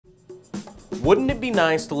Wouldn't it be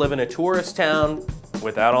nice to live in a tourist town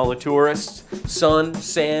without all the tourists? Sun,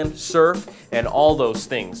 sand, surf, and all those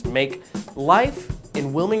things make life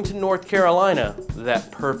in Wilmington, North Carolina,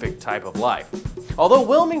 that perfect type of life. Although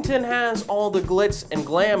Wilmington has all the glitz and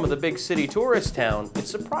glam of the big city tourist town,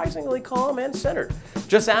 it's surprisingly calm and centered.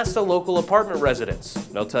 Just ask the local apartment residents.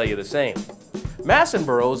 They'll tell you the same.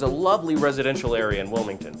 Massenboro is a lovely residential area in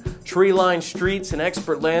Wilmington. Tree-lined streets and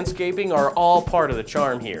expert landscaping are all part of the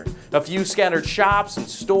charm here. A few scattered shops and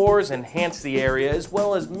stores enhance the area, as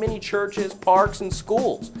well as many churches, parks, and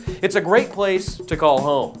schools. It's a great place to call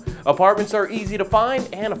home. Apartments are easy to find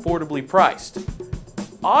and affordably priced.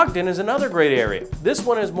 Ogden is another great area. This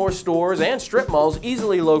one has more stores and strip malls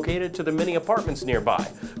easily located to the many apartments nearby.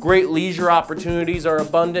 Great leisure opportunities are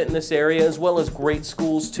abundant in this area, as well as great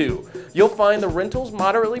schools too. You'll find the rentals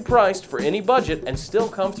moderately priced for any budget and still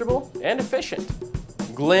comfortable and efficient.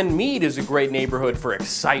 Glen Mead is a great neighborhood for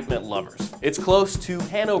excitement lovers. It's close to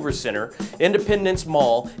Hanover Center, Independence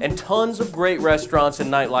Mall, and tons of great restaurants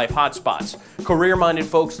and nightlife hotspots. Career-minded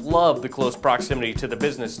folks love the close proximity to the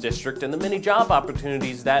business district and the many job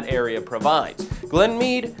opportunities that area provides. Glen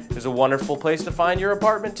Mead is a wonderful place to find your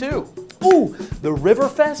apartment too. Ooh, the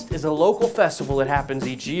Riverfest is a local festival that happens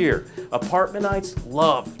each year. Apartmentites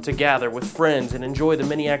love to gather with friends and enjoy the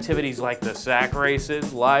many activities like the sack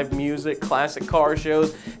races, live music, classic car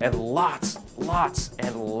shows, and lots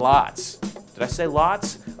did I say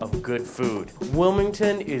lots? Of good food.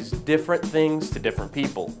 Wilmington is different things to different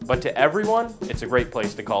people, but to everyone, it's a great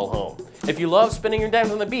place to call home. If you love spending your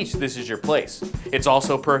days on the beach, this is your place. It's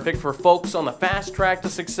also perfect for folks on the fast track to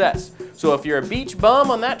success. So if you're a beach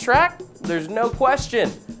bum on that track, there's no question.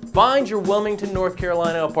 Find your Wilmington, North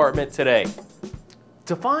Carolina apartment today.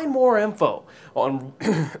 To find more info on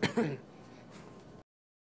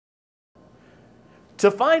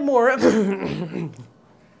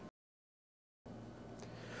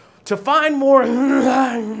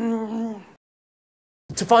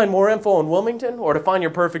To find more info on Wilmington or to find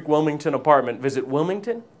your perfect Wilmington apartment, visit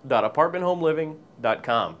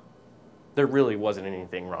wilmington.apartmenthomeliving.com. There really wasn't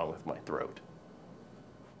anything wrong with my throat.